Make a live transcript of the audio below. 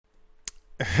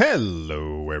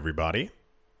Hello everybody,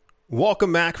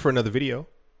 welcome back for another video.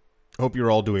 Hope you're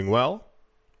all doing well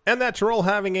and that you're all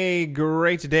having a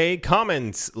great day.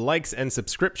 Comments, likes, and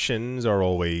subscriptions are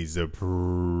always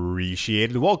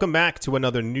appreciated. Welcome back to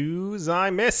another News I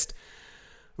Missed,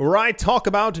 where I talk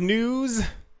about news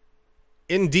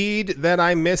indeed that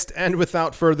I missed. And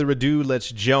without further ado,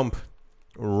 let's jump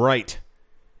right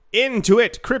into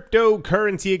it.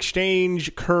 Cryptocurrency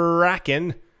exchange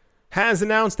Kraken has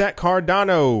announced that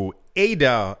Cardano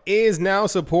ADA is now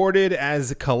supported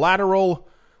as collateral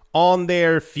on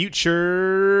their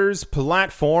futures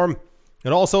platform.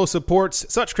 It also supports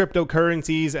such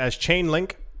cryptocurrencies as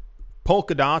Chainlink,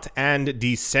 Polkadot, and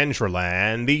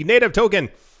Decentraland. The native token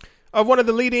of one of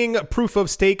the leading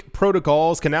proof-of-stake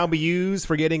protocols can now be used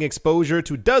for getting exposure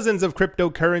to dozens of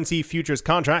cryptocurrency futures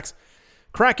contracts.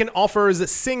 Kraken offers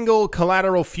single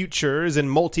collateral futures and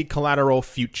multi-collateral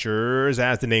futures.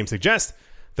 As the name suggests,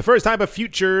 the first type of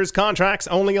futures contracts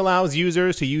only allows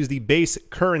users to use the base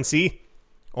currency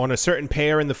on a certain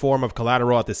pair in the form of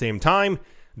collateral at the same time.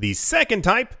 The second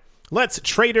type lets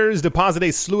traders deposit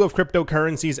a slew of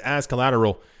cryptocurrencies as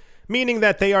collateral, meaning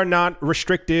that they are not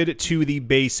restricted to the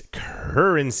base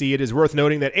currency. It is worth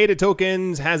noting that ADA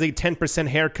tokens has a 10%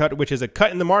 haircut, which is a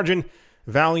cut in the margin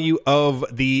value of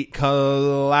the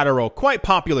collateral. Quite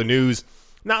popular news.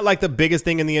 Not like the biggest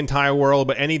thing in the entire world,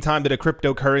 but anytime that a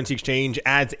cryptocurrency exchange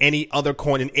adds any other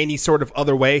coin in any sort of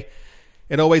other way,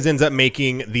 it always ends up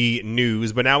making the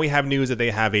news. But now we have news that they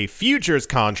have a futures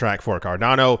contract for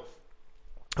Cardano,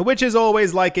 which is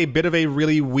always like a bit of a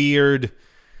really weird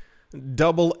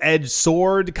double-edged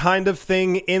sword kind of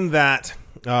thing, in that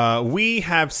we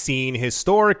have seen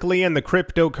historically in the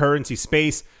cryptocurrency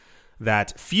space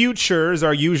that futures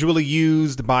are usually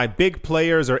used by big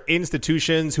players or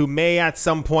institutions who may at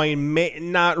some point may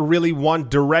not really want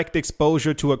direct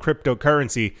exposure to a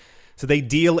cryptocurrency. So they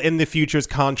deal in the futures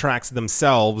contracts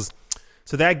themselves.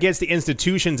 So that gets the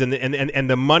institutions and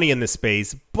the money in the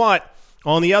space. But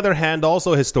on the other hand,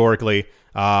 also historically,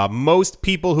 most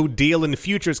people who deal in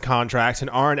futures contracts and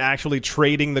aren't actually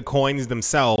trading the coins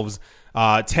themselves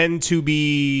tend to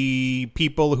be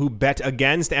people who bet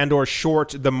against and or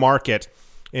short the market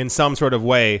in some sort of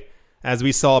way, as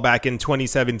we saw back in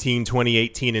 2017,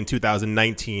 2018, and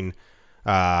 2019.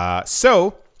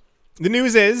 So the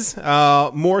news is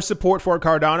more support for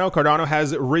Cardano. Cardano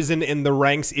has risen in the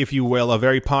ranks, if you will, of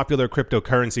very popular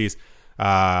cryptocurrencies.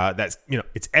 That's,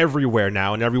 it's everywhere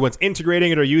now, and everyone's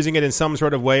integrating it or using it in some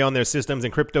sort of way on their systems,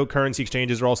 and cryptocurrency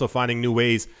exchanges are also finding new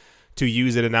ways to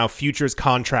use it. And now futures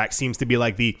contract seems to be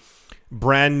like the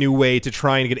brand new way to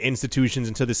try and get institutions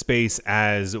into the space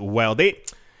as well.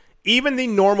 Even the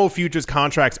normal futures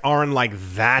contracts aren't like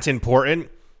that important.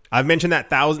 I've mentioned that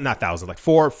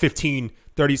 4, 15,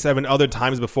 37 other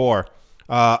times before.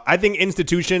 I think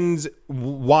institutions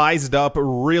wised up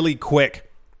really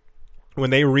quick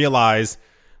when they realized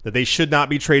that they should not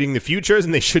be trading the futures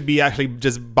and they should be actually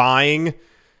just buying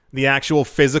the actual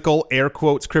physical, air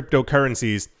quotes,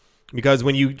 cryptocurrencies. Because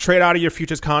when you trade out of your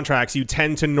futures contracts, you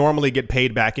tend to normally get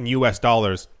paid back in US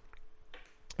dollars.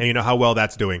 And you know how well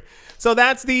that's doing. So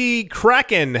that's the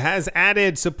Kraken has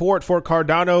added support for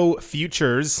Cardano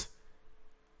futures.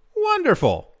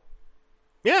 Wonderful.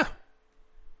 Yeah.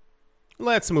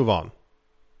 Let's move on.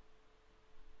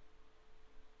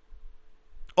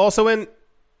 Also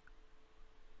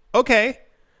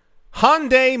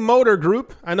Hyundai Motor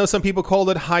Group. I know some people call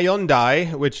it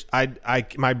Hyundai, which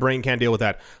my brain can't deal with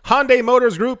that. Hyundai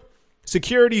Motors Group,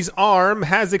 Securities arm,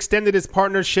 has extended its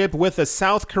partnership with the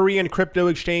South Korean crypto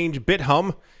exchange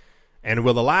Bithumb and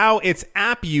will allow its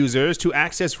app users to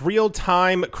access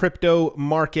real-time crypto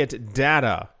market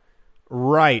data.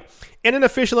 Right. In an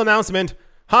official announcement,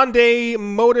 Hyundai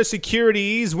Motor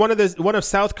Securities, one of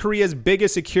South Korea's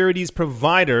biggest securities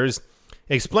providers,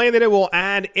 explained that it will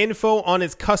add info on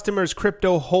its customers'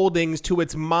 crypto holdings to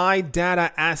its My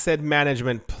Data asset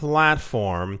management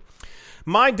platform.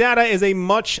 My Data is a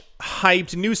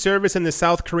much-hyped new service in the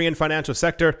South Korean financial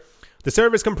sector. The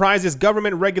service comprises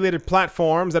government-regulated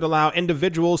platforms that allow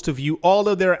individuals to view all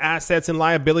of their assets and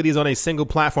liabilities on a single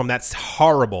platform. That's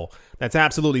horrible. That's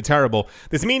absolutely terrible.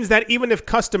 This means that even if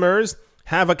customers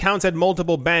have accounts at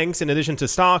multiple banks in addition to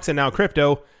stocks and now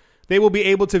crypto, they will be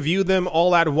able to view them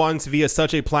all at once via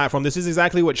such a platform. This is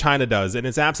exactly what China does, and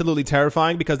it's absolutely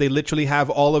terrifying because they literally have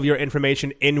all of your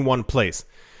information in one place.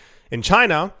 In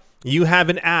China, you have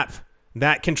an app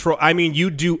that you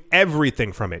do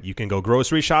everything from it. You can go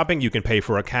grocery shopping, you can pay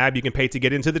for a cab, you can pay to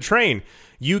get into the train,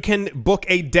 you can book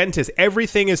a dentist.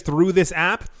 Everything is through this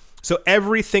app. So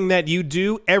everything that you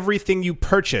do, everything you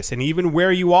purchase, and even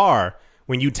where you are,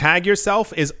 when you tag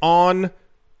yourself, is on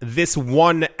this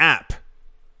one app.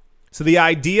 So the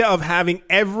idea of having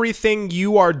everything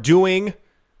you are doing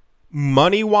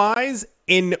money-wise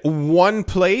in one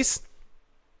place,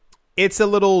 it's a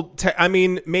little I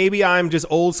mean, maybe I'm just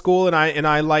old school and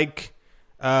I like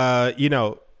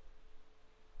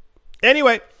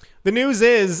Anyway, the news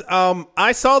is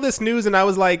I saw this news and I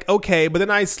was like, okay, but then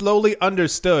I slowly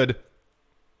understood.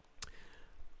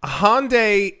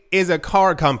 Hyundai is a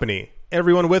car company.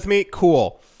 Everyone with me?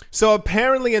 Cool. So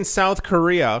apparently in South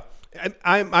Korea,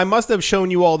 I must have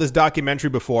shown you all this documentary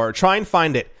before. Try and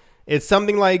find it. It's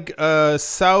something like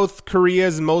South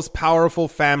Korea's most powerful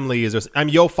families, or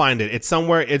you'll find it. It's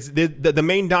somewhere. It's the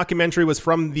main documentary was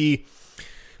from the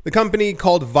company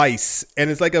called Vice, and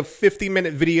it's like a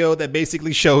 50-minute video that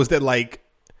basically shows that like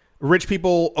rich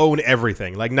people own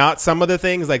everything. Like not some of the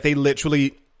things, like they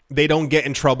don't get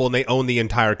in trouble and they own the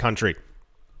entire country.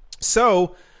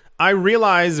 So I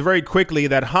realized very quickly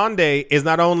that Hyundai is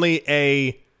not only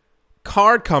a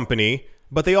car company,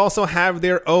 but they also have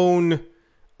their own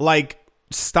like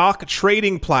stock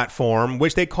trading platform,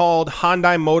 which they called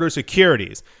Hyundai Motor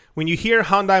Securities. When you hear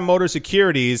Hyundai Motor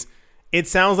Securities, it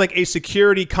sounds like a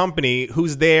security company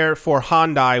who's there for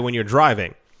Hyundai when you're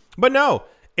driving. But no,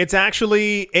 it's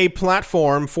actually a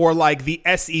platform for like the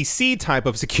SEC type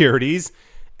of securities.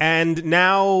 And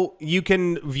now you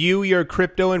can view your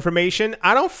crypto information.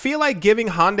 I don't feel like giving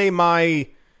Hyundai my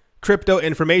crypto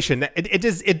information.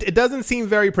 It doesn't seem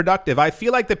very productive. I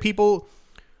feel like the people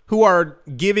who are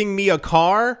giving me a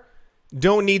car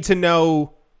don't need to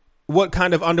know what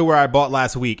kind of underwear I bought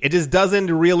last week. It just doesn't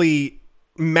really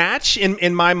match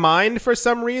in my mind for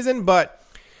some reason, but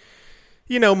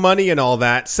money and all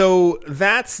that. So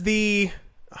that's the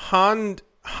Hyundai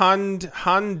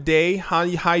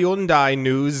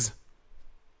news.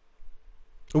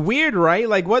 Weird, right?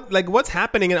 What's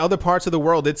happening in other parts of the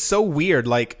world? It's so weird.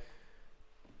 Like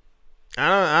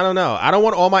I don't know. I don't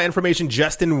want all my information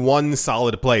just in one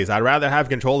solid place. I'd rather have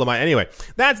control of my... Anyway,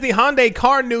 that's the Hyundai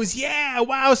car news. Yeah,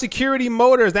 wow, Security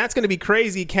Motors. That's going to be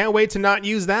crazy. Can't wait to not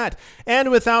use that.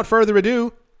 And without further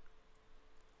ado,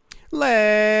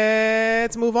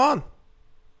 let's move on.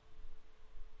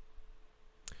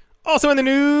 Also in the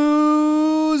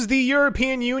news, the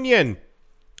European Union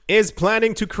is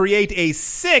planning to create a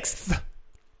sixth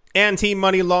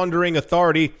anti-money laundering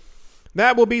authority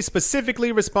that will be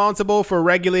specifically responsible for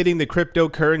regulating the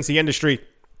cryptocurrency industry.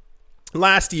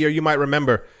 Last year, you might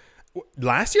remember.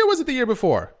 Last year, was it the year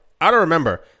before? I don't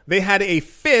remember. They had a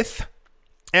fifth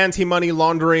anti-money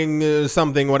laundering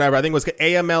something, whatever. I think it was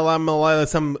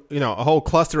AML, a whole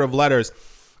cluster of letters.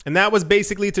 And that was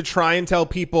basically to try and tell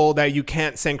people that you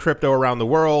can't send crypto around the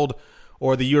world,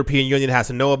 or the European Union has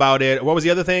to know about it. What was the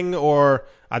other thing? Or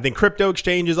I think crypto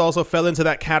exchanges also fell into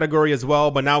that category as well.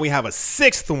 But now we have a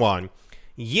sixth one.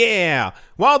 Yeah.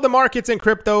 While the markets in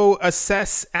crypto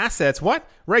assess assets,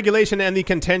 regulation and the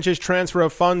contentious transfer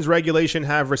of funds regulation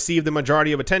have received the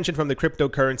majority of attention from the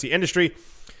cryptocurrency industry,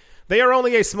 they are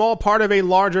only a small part of a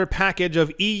larger package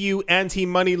of EU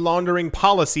anti-money laundering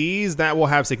policies that will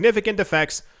have significant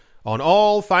effects on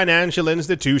all financial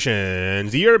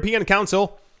institutions. The European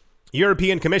Council,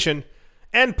 European Commission,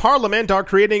 and Parliament are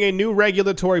creating a new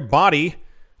regulatory body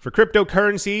for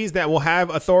cryptocurrencies that will have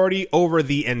authority over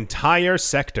the entire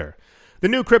sector. The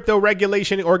new crypto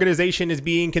regulation organization is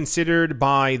being considered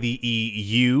by the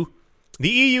EU. The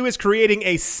EU is creating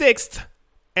a sixth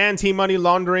anti-money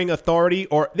laundering authority,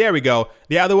 or there we go.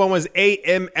 The other one was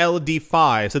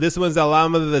AMLD5. So this one's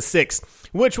Alama the sixth,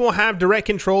 which will have direct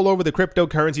control over the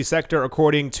cryptocurrency sector,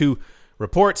 according to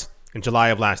reports. In July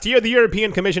of last year, the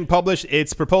European Commission published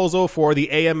its proposal for the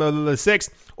AML6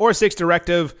 or 6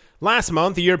 directive. Last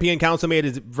month, the European Council made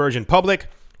its version public.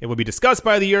 It will be discussed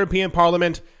by the European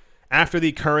Parliament after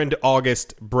the current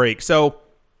August break. So,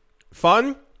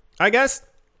 fun, I guess.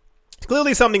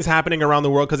 Clearly something's happening around the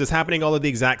world because it's happening all at the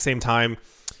exact same time.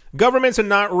 Governments are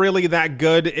not really that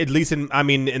good, at least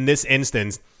in this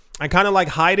instance. I kind of like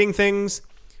hiding things.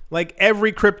 Like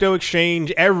every crypto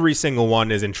exchange, every single one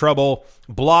is in trouble.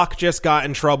 Block just got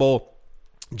in trouble.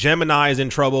 Gemini is in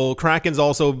trouble. Kraken's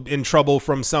also in trouble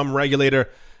from some regulator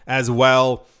as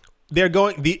well. They're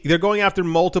going after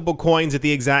multiple coins at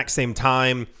the exact same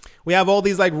time. We have all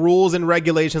these like rules and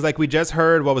regulations, like we just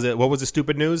heard. What was it? What was the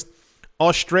stupid news?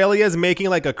 Australia is making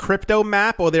like a crypto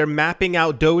map, or they're mapping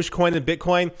out Dogecoin and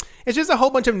Bitcoin. It's just a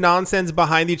whole bunch of nonsense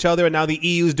behind each other. And now the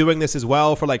EU is doing this as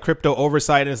well for like crypto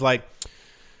oversight. And it's like,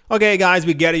 okay, guys,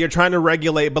 we get it. You're trying to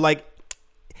regulate, but like,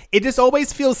 it just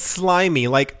always feels slimy.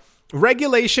 Like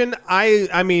regulation,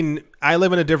 I mean, I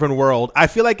live in a different world. I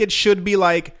feel like it should be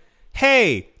like,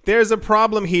 hey, there's a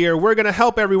problem here. We're going to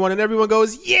help everyone. And everyone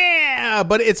goes, yeah.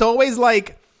 But it's always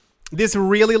like this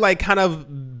really like kind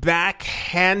of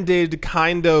backhanded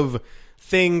kind of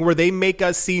thing where they make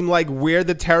us seem like we're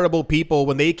the terrible people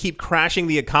when they keep crashing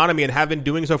the economy and have been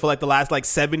doing so for like the last like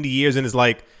 70 years, and is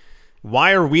like,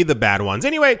 why are we the bad ones?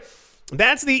 Anyway,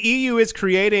 that's the EU is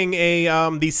creating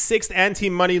the sixth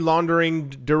anti-money laundering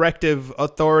directive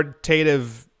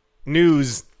authoritative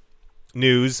news.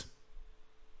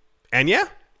 And yeah,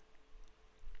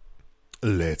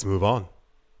 let's move on.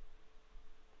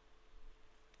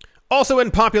 Also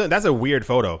in popular, that's a weird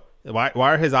photo. Why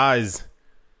are his eyes?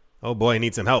 Oh boy, he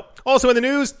needs some help. Also in the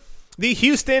news, the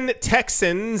Houston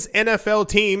Texans NFL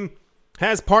team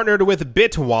has partnered with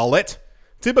BitWallet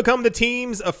to become the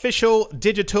team's official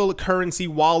digital currency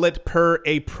wallet per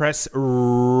a press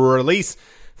release.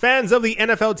 Fans of the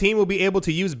NFL team will be able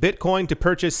to use Bitcoin to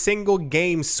purchase single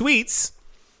game suites,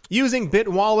 using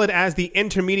BitWallet as the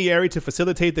intermediary to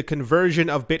facilitate the conversion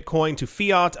of Bitcoin to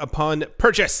fiat upon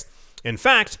purchase. In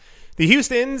fact, the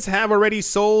Houstons have already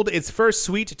sold its first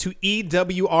suite to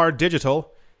EWR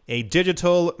Digital, a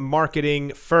digital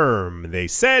marketing firm. They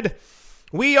said,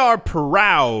 "We are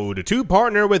proud to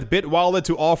partner with BitWallet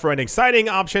to offer an exciting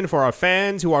option for our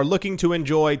fans who are looking to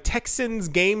enjoy Texans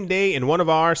game day in one of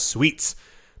our suites."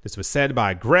 This was said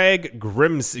by Greg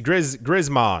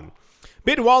Grisman.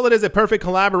 BitWallet is a perfect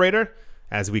collaborator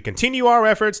as we continue our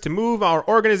efforts to move our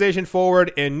organization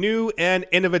forward in new and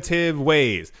innovative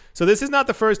ways. So this is not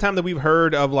the first time that we've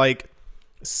heard of like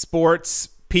sports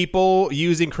people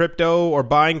using crypto or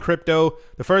buying crypto.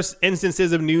 The first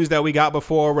instances of news that we got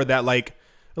before were that like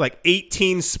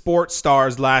 18 sports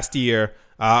stars last year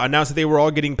announced that they were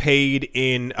all getting paid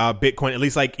in Bitcoin, at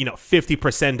least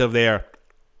 50% of their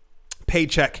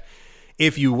paycheck,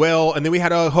 if you will. And then we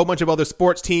had a whole bunch of other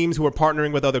sports teams who were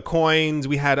partnering with other coins.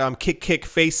 We had Kick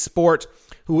Face Sport,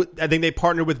 who I think they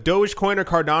partnered with Dogecoin or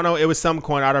Cardano. It was some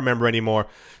coin, I don't remember anymore.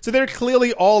 So they're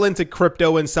clearly all into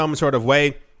crypto in some sort of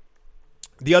way.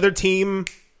 The other team,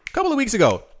 a couple of weeks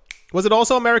ago, was it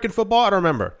also American football? I don't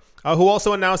remember. Who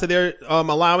also announced that they're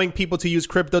allowing people to use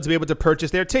crypto to be able to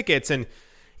purchase their tickets. And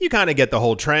you kind of get the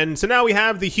whole trend. So now we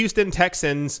have the Houston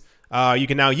Texans. You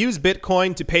can now use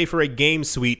Bitcoin to pay for a game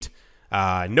suite.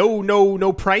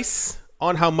 No price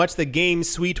on how much the game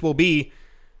suite will be,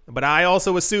 but I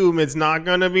also assume it's not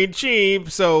going to be cheap.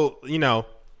 So,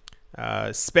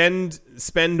 spend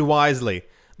wisely.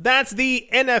 That's the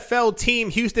NFL team.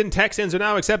 Houston Texans are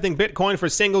now accepting Bitcoin for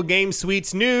single game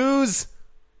suites news.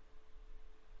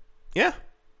 Yeah.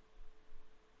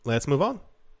 Let's move on.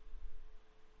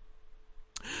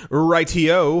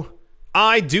 Rightio.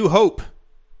 I do hope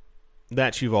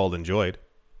that you've all enjoyed.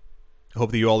 I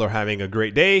hope that you all are having a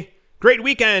great day, great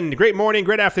weekend, great morning,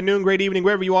 great afternoon, great evening,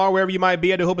 wherever you are, wherever you might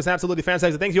be. I do hope it's absolutely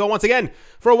fantastic. Thank you all once again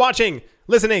for watching,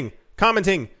 listening,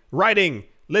 commenting, writing,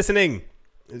 listening,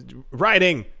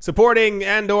 writing, supporting,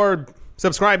 and or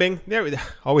subscribing.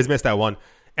 Always miss that one.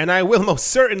 And I will most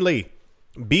certainly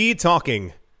be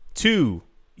talking to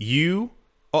you.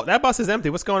 Oh, that bus is empty.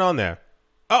 What's going on there?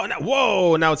 Oh, no,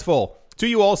 whoa, now it's full. To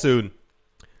you all soon.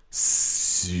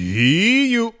 See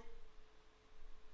you.